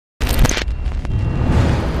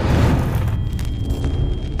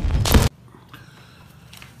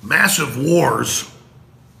massive wars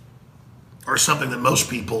are something that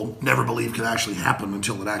most people never believe can actually happen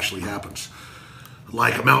until it actually happens.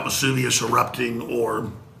 Like a Mount Vesuvius erupting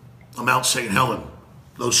or a Mount St. Helens.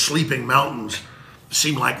 Those sleeping mountains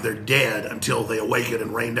seem like they're dead until they awaken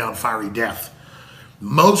and rain down fiery death.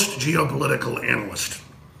 Most geopolitical analysts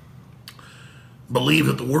believe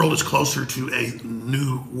that the world is closer to a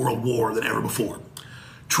new world war than ever before.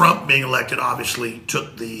 Trump being elected obviously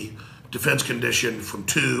took the defense condition from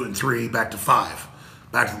 2 and 3 back to 5,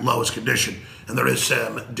 back to the lowest condition, and there is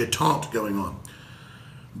some detente going on.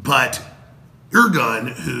 But Erdogan,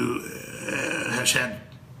 who has had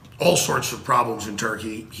all sorts of problems in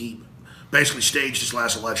Turkey, he basically staged his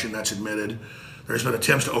last election, that's admitted. There's been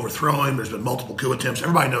attempts to overthrow him, there's been multiple coup attempts,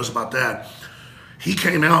 everybody knows about that. He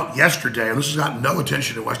came out yesterday, and this has gotten no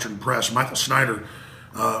attention in Western press. Michael Snyder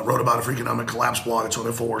wrote about it for Economic Collapse blog, it's on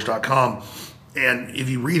Infowars.com. And if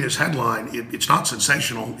you read his headline, it's not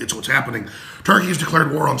sensational, it's what's happening. Turkey has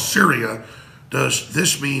declared war on Syria. Does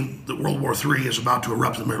this mean that World War III is about to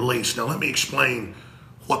erupt in the Middle East? Now let me explain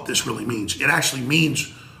what this really means. It actually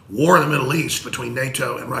means war in the Middle East between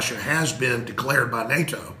NATO and Russia has been declared by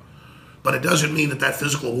NATO, but it doesn't mean that that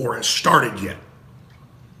physical war has started yet.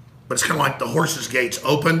 But it's kind of like the horse's gates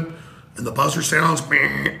open and the buzzer sounds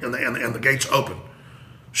and the gates open.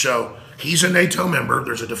 So he's a NATO member.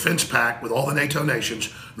 There's a defense pact with all the NATO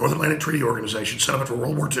nations, North Atlantic Treaty Organization, set up for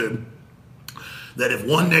World War II, that if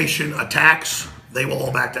one nation attacks, they will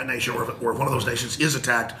all back that nation, or if one of those nations is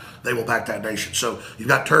attacked, they will back that nation. So you've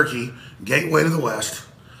got Turkey, gateway to the West,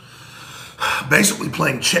 basically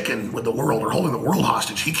playing chicken with the world or holding the world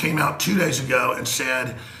hostage. He came out 2 days ago and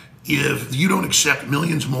said, if you don't accept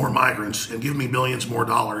millions more migrants and give me billions more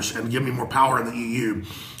dollars and give me more power in the EU,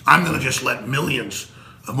 I'm going to just let millions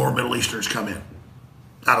of more Middle Easterners come in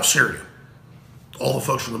out of Syria. All the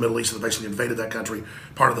folks from the Middle East that basically invaded that country,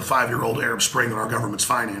 part of the 5-year-old Arab Spring that our government's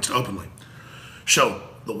financed openly. So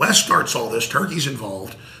the West starts all this. Turkey's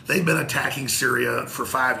involved. They've been attacking Syria for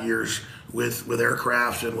 5 years with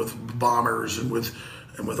aircraft and with bombers and with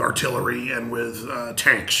artillery and with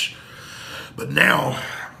tanks. But now,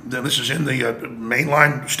 this is in the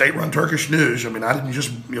mainline state-run Turkish news. I mean, I didn't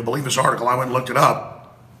just believe this article. I went and looked it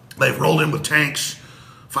up. They've rolled in with tanks,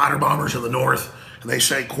 fighter bombers in the north, and they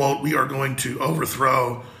say, quote, we are going to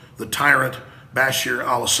overthrow the tyrant Bashar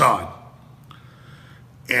al-Assad,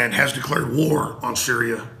 and has declared war on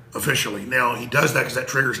Syria officially. Now, he does that because that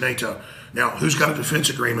triggers NATO. Now, who's got a defense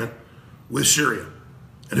agreement with Syria?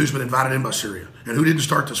 And who's been invited in by Syria? And who didn't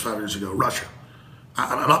start this 5 years ago? Russia.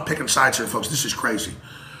 I'm not picking sides here, folks. This is crazy.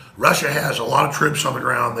 Russia has a lot of troops on the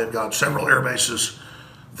ground. They've got several air bases.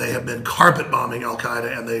 They have been carpet bombing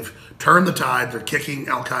al-Qaeda, and they've turned the tide. They're kicking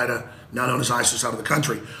al-Qaeda, now known as ISIS, out of the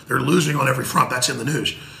country. They're losing on every front. That's in the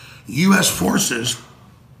news. U.S. forces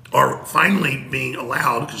are finally being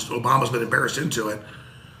allowed, because Obama's been embarrassed into it,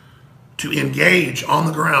 to engage on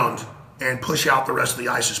the ground and push out the rest of the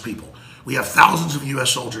ISIS people. We have thousands of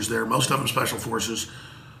U.S. soldiers there, most of them special forces.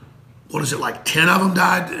 What is it, like 10 of them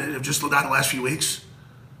died, just died the last few weeks?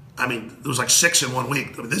 I mean, there was like 6 in 1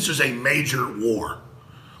 week. I mean, this is a major war.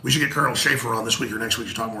 We should get Colonel Schaefer on this week or next week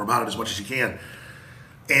to talk more about it as much as he can.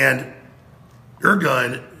 And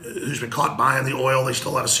Erdogan, who's been caught buying the oil they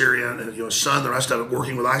stole out of Syria, and his son, the rest of it,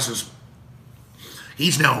 working with ISIS,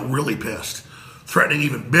 he's now really pissed, threatening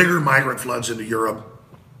even bigger migrant floods into Europe,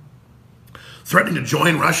 threatening to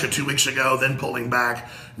join Russia 2 weeks ago, then pulling back,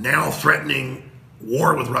 now threatening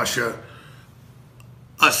war with Russia.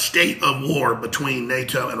 A state of war between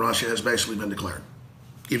NATO and Russia has basically been declared.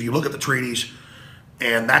 If you look at the treaties,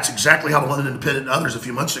 and that's exactly how the London Independent and others a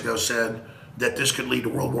few months ago said that this could lead to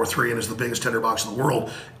World War III and is the biggest tinderbox in the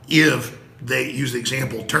world if they use the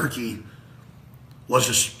example Turkey was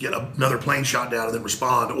just get another plane shot down and then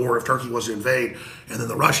respond, or if Turkey was to invade and then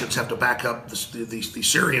the Russians have to back up the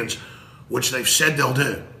Syrians, which they've said they'll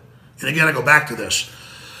do. And again, I go back to this.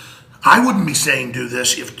 I wouldn't be saying do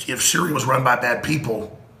this if Syria was run by bad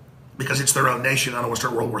people because it's their own nation. I don't want to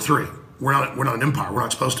start World War III. We're not an empire. We're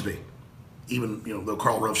not supposed to be, even though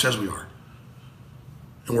Karl Rove says we are.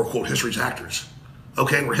 And we're, quote, history's actors.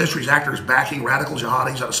 Okay, we're history's actors backing radical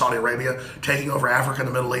jihadis out of Saudi Arabia, taking over Africa and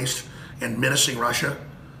the Middle East, and menacing Russia.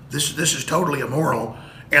 This is totally immoral.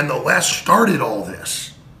 And the West started all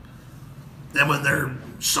this. Then when they're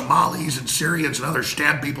Somalis and Syrians and others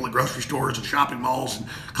stab people at grocery stores and shopping malls and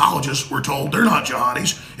colleges, we're told they're not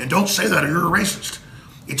jihadis, and don't say that or you're a racist.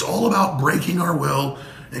 It's all about breaking our will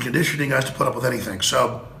and conditioning us to put up with anything.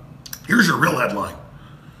 So here's your real headline.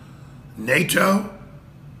 NATO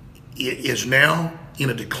is now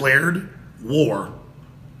in a declared war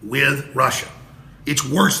with Russia. It's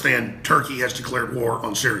worse than Turkey has declared war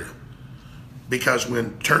on Syria. Because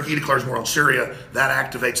when Turkey declares war on Syria,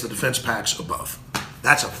 that activates the defense pacts above.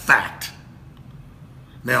 That's a fact.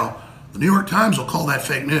 Now, the New York Times will call that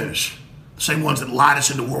fake news. The same ones that lied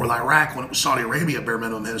us into war with Iraq when it was Saudi Arabia, bare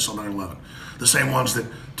minimum, hit us on 9/11. The same ones that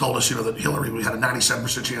told us, that Hillary had a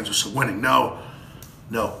 97% chance of winning. No.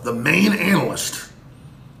 The main analysts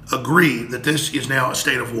agree that this is now a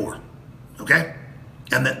state of war, okay?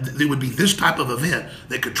 And that there would be this type of event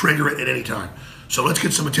that could trigger it at any time. So let's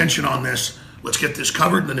get some attention on this. Let's get this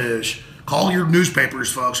covered in the news. Call your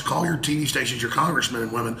newspapers, folks. Call your TV stations, your congressmen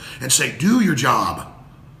and women, and say, do your job.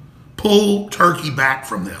 Pull Turkey back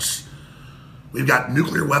from this. We've got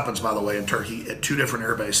nuclear weapons, by the way, in Turkey at 2 different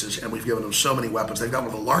air bases, and we've given them so many weapons. They've got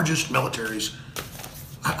one of the largest militaries.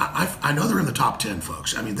 I know they're in the top 10,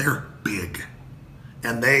 folks. I mean, they're big.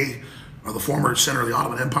 And they are the former center of the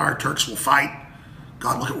Ottoman Empire. Turks will fight.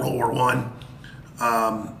 God, look at World War I.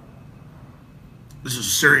 This is a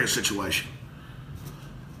serious situation.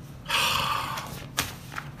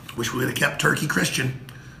 Wish we would have kept Turkey Christian.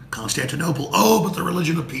 Constantinople. Oh, but the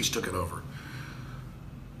religion of peace took it over.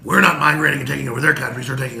 We're not migrating and taking over their countries.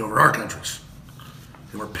 They're taking over our countries.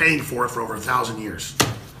 And we're paying for it for over 1,000 years.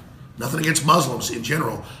 Nothing against Muslims in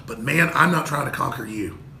general, but man, I'm not trying to conquer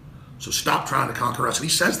you. So stop trying to conquer us. And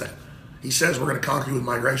he says that. He says we're going to conquer you with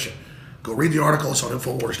migration. Go read the article. It's on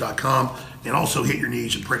Infowars.com. And also hit your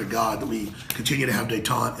knees and pray to God that we continue to have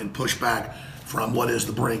detente and push back from what is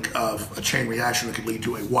the brink of a chain reaction that could lead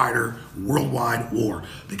to a wider worldwide war.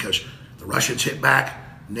 Because the Russians hit back,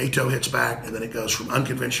 NATO hits back, and then it goes from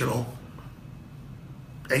unconventional,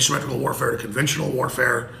 asymmetrical warfare to conventional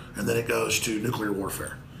warfare, and then it goes to nuclear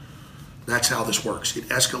warfare. That's how this works. It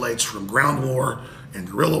escalates from ground war and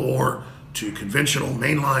guerrilla war to conventional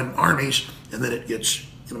mainline armies, and then it gets,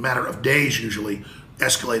 in a matter of days usually,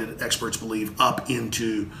 escalated, experts believe, up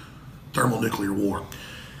into thermonuclear war.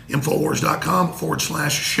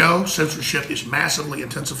 Infowars.com/show. Censorship is massively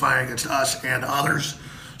intensifying against us and others.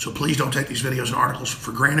 So please don't take these videos and articles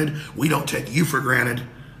for granted. We don't take you for granted.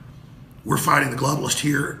 We're fighting the globalists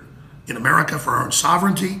here in America for our own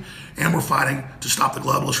sovereignty, and we're fighting to stop the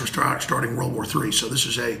globalists from starting World War III. So this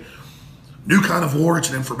is a new kind of war. It's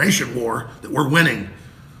an information war that we're winning.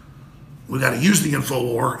 We've got to use the info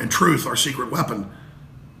war and truth, our secret weapon,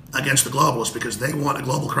 against the globalists because they want a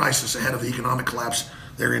global crisis ahead of the economic collapse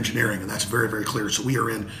they're engineering, and that's very, very clear. So we are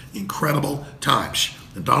in incredible times.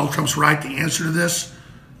 And Donald Trump's right. The answer to this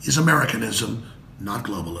is Americanism, not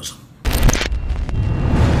globalism.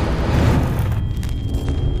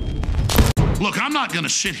 Look, I'm not going to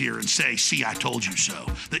sit here and say, see, I told you so,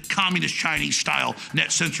 that communist Chinese-style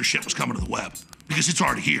net censorship was coming to the web, because it's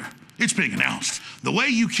already here. It's being announced. The way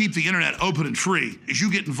you keep the internet open and free is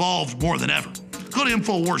you get involved more than ever. Go to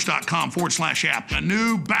Infowars.com/app. A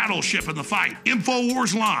new battleship in the fight.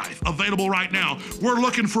 Infowars Live, available right now. We're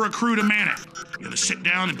looking for a crew to man it. You gonna sit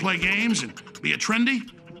down and play games and be a trendy?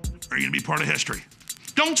 Or are you gonna be part of history?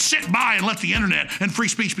 Don't sit by and let the internet and free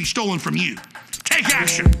speech be stolen from you. Take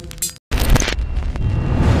action.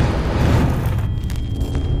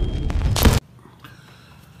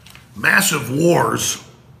 Massive wars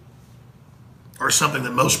are something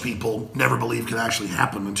that most people never believe can actually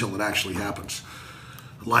happen until it actually happens.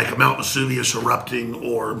 Like a Mount Vesuvius erupting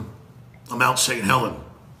or a Mount St. Helens.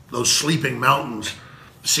 Those sleeping mountains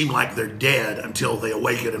seem like they're dead until they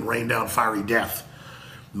awaken and rain down fiery death.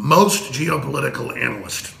 Most geopolitical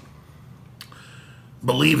analysts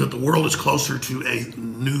believe that the world is closer to a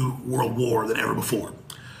new world war than ever before.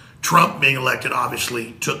 Trump being elected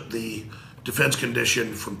obviously took the defense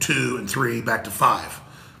condition from 2 and 3 back to 5,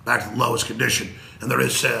 back to the lowest condition, and there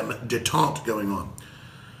is some detente going on.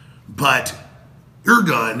 But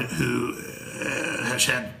Erdogan, who has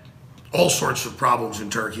had all sorts of problems in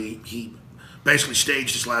Turkey, he basically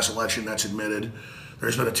staged his last election, that's admitted.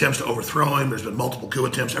 There's been attempts to overthrow him, there's been multiple coup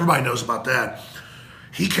attempts, everybody knows about that.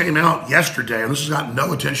 He came out yesterday, and this has gotten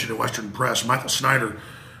no attention in Western press. Michael Snyder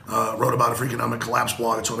wrote about it for Economic Collapse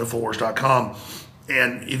blog, it's on Infowars.com.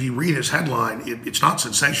 And if you read his headline, it's not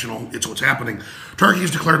sensational, it's what's happening. Turkey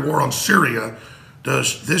has declared war on Syria.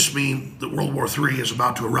 Does this mean that World War III is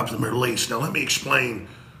about to erupt in the Middle East? Now let me explain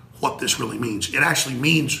what this really means. It actually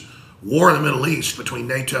means war in the Middle East between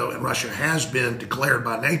NATO and Russia has been declared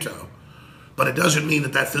by NATO, but it doesn't mean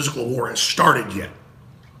that that physical war has started yet.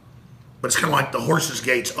 But it's kind of like the horse's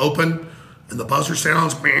gates open and the buzzer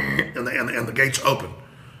sounds and the gates open.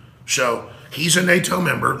 So he's a NATO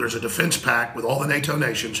member. There's a defense pact with all the NATO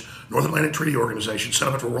nations, North Atlantic Treaty Organization, set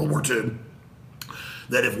up after World War II,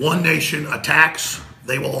 that if one nation attacks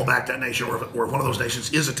they will all back that nation, or if one of those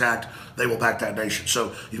nations is attacked, they will back that nation.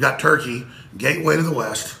 So you've got Turkey, gateway to the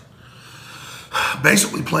West,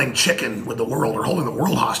 basically playing chicken with the world or holding the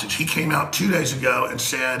world hostage. He came out 2 days ago and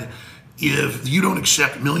said, if you don't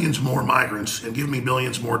accept millions more migrants and give me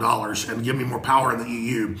billions more dollars and give me more power in the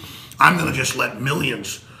EU, I'm going to just let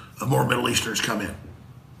millions of more Middle Easterners come in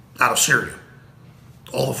out of Syria.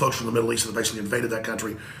 All the folks from the Middle East that basically invaded that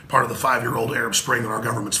country, part of the 5-year-old Arab Spring that our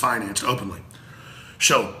government's financed openly.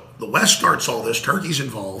 So the West starts all this. Turkey's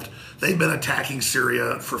involved. They've been attacking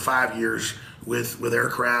Syria for 5 years with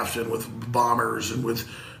aircraft and with bombers and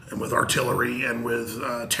with artillery and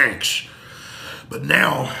with tanks. But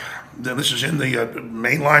now, this is in the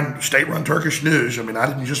mainline state-run Turkish news. I mean, I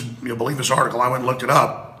didn't just believe this article. I went and looked it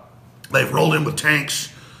up. They've rolled in with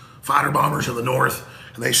tanks, fighter bombers in the north,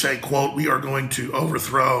 and they say, quote, we are going to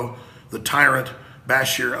overthrow the tyrant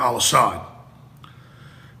Bashar al-Assad,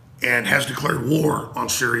 and has declared war on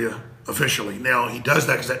Syria officially. Now, he does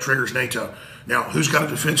that because that triggers NATO. Now, who's got a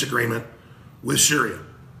defense agreement with Syria?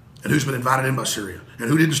 And who's been invited in by Syria? And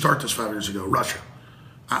who didn't start this 5 years ago? Russia.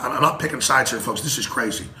 I'm not picking sides here, folks. This is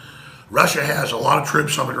crazy. Russia has a lot of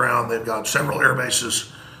troops on the ground. They've got several air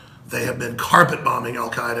bases. They have been carpet bombing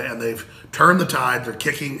al-Qaeda, and they've turned the tide. They're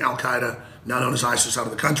kicking al-Qaeda, now known as ISIS, out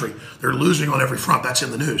of the country. They're losing on every front. That's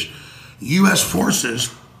in the news. U.S.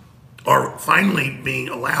 forces are finally being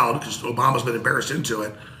allowed, because Obama's been embarrassed into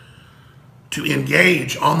it, to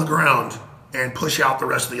engage on the ground and push out the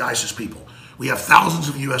rest of the ISIS people. We have thousands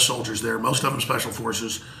of U.S. soldiers there, most of them special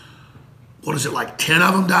forces. What is it, like 10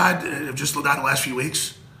 of them died, just died the last few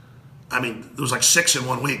weeks? I mean, there was like 6 in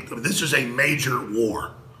 1 week. I mean, this is a major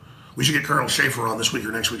war. We should get Colonel Schaefer on this week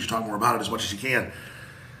or next week to talk more about it as much as he can.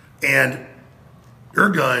 And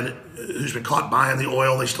Erdogan, who's been caught buying the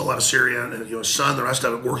oil they stole out of Syria, and his son, the rest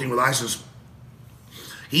of it, working with ISIS,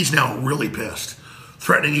 he's now really pissed,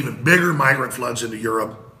 threatening even bigger migrant floods into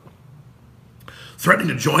Europe, threatening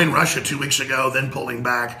to join Russia 2 weeks ago, then pulling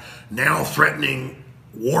back, now threatening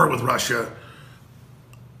war with Russia.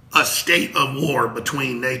 A state of war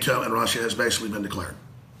between NATO and Russia has basically been declared.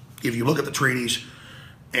 If you look at the treaties,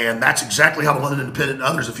 and that's exactly how the London Independent and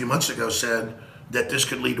others a few months ago said that this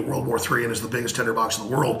could lead to World War III and is the biggest tinderbox in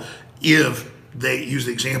the world if they use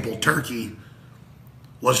the example Turkey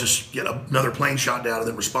was just get another plane shot down and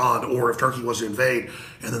then respond, or if Turkey was to invade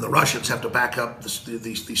and then the Russians have to back up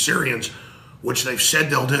the Syrians, which they've said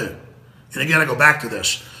they'll do. And again, I go back to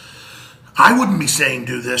this. I wouldn't be saying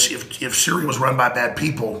do this if Syria was run by bad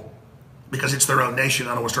people because it's their own nation.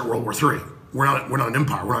 I don't want to start World War III. We're not an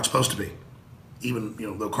empire. We're not supposed to be, even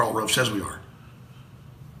though Karl Rove says we are.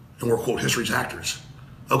 And we're, quote, history's actors.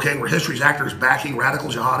 Okay, we're history's actors backing radical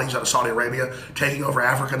jihadis out of Saudi Arabia, taking over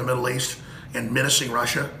Africa and the Middle East, and menacing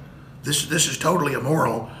Russia. This is totally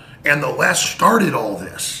immoral. And the West started all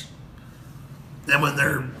this. Then when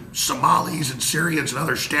their Somalis and Syrians and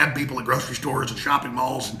others stab people at grocery stores and shopping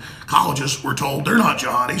malls and colleges, we're told they're not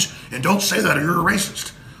jihadis, and don't say that or you're a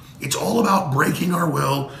racist. It's all about breaking our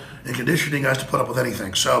will and conditioning us to put up with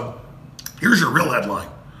anything. So here's your real headline.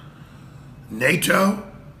 NATO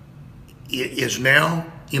is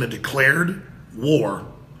now in a declared war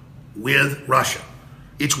with Russia.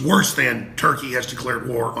 It's worse than Turkey has declared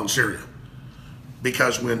war on Syria.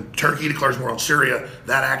 Because when Turkey declares war on Syria,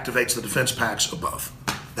 that activates the defense pacts above.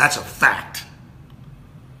 That's a fact.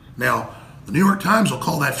 Now, the New York Times will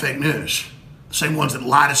call that fake news. The same ones that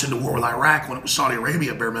lied us into war with Iraq when it was Saudi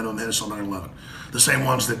Arabia bare minimum hit us on 9/11. The same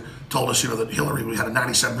ones that told us, that Hillary had a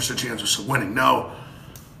 97% chance of winning. No.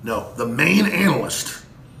 The main analysts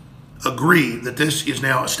agree that this is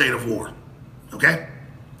now a state of war. Okay?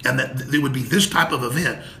 And that it would be this type of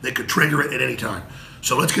event that could trigger it at any time.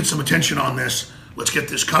 So let's get some attention on this. Let's get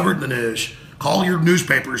this covered in the news. Call your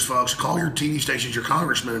newspapers, folks. Call your TV stations, your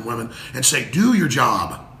congressmen and women, and say, do your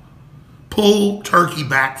job. Pull Turkey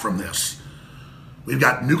back from this. We've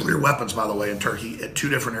got nuclear weapons, by the way, in Turkey at 2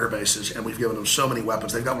 different air bases, and we've given them so many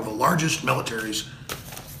weapons. They've got one of the largest militaries.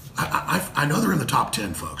 I know they're in the top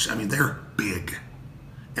 10, folks. I mean, they're big.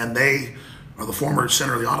 And they are the former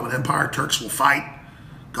center of the Ottoman Empire. Turks will fight.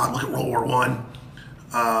 God, look at World War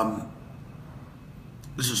I.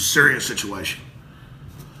 This is a serious situation.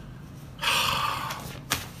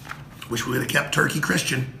 Wish we would have kept Turkey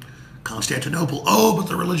Christian. Constantinople. Oh, but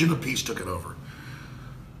the religion of peace took it over.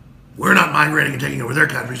 We're not migrating and taking over their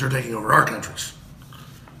countries. They're taking over our countries.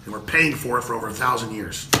 And we're paying for it for over 1,000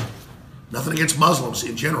 years. Nothing against Muslims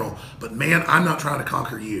in general, but man, I'm not trying to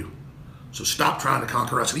conquer you. So stop trying to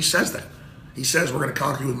conquer us. And he says that. He says we're going to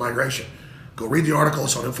conquer you with migration. Go read the article.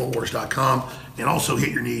 It's on Infowars.com. And also hit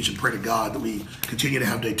your knees and pray to God that we continue to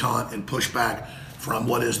have détente and push back from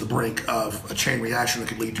what is the brink of a chain reaction that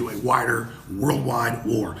could lead to a wider worldwide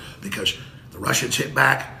war, because the Russians hit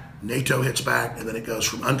back, NATO hits back, and then it goes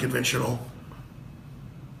from unconventional,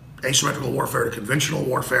 asymmetrical warfare to conventional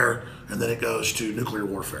warfare, and then it goes to nuclear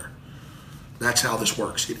warfare. That's how this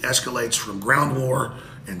works. It escalates from ground war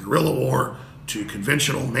and guerrilla war to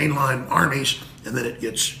conventional mainline armies, and then it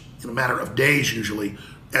gets, in a matter of days usually,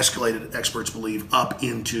 escalated, experts believe, up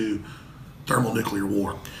into thermonuclear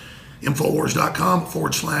war.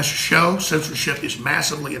 Infowars.com/show. Censorship is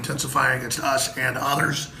massively intensifying against us and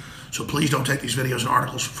others, so please don't take these videos and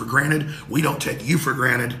articles for granted. We don't take you for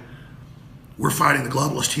granted. We're fighting the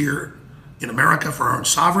globalists here in America for our own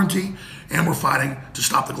sovereignty, and we're fighting to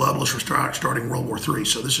stop the globalists from starting World War III.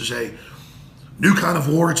 So this is a new kind of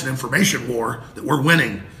war. It's an information war that we're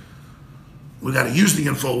winning. We've got to use the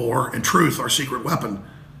info war and truth, our secret weapon,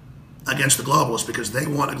 against the globalists, because they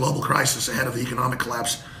want a global crisis ahead of the economic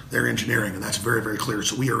collapse they're engineering, and that's very, very clear.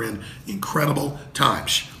 So we are in incredible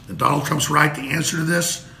times. And Donald Trump's right. The answer to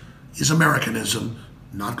this is Americanism,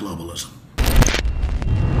 not globalism.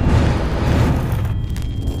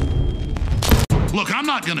 Look, I'm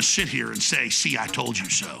not going to sit here and say, see, I told you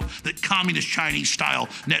so, that communist Chinese-style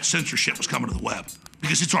net censorship was coming to the web,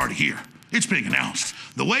 because it's already here. It's being announced.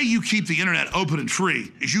 The way you keep the internet open and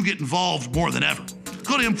free is you get involved more than ever.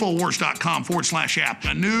 Go to Infowars.com/app.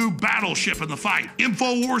 A new battleship in the fight.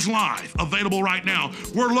 Infowars Live, available right now.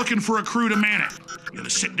 We're looking for a crew to man it. You gonna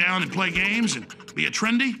sit down and play games and be a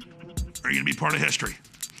trendy? Or are you gonna be part of history?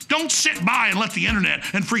 Don't sit by and let the internet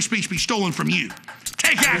and free speech be stolen from you.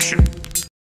 Take action.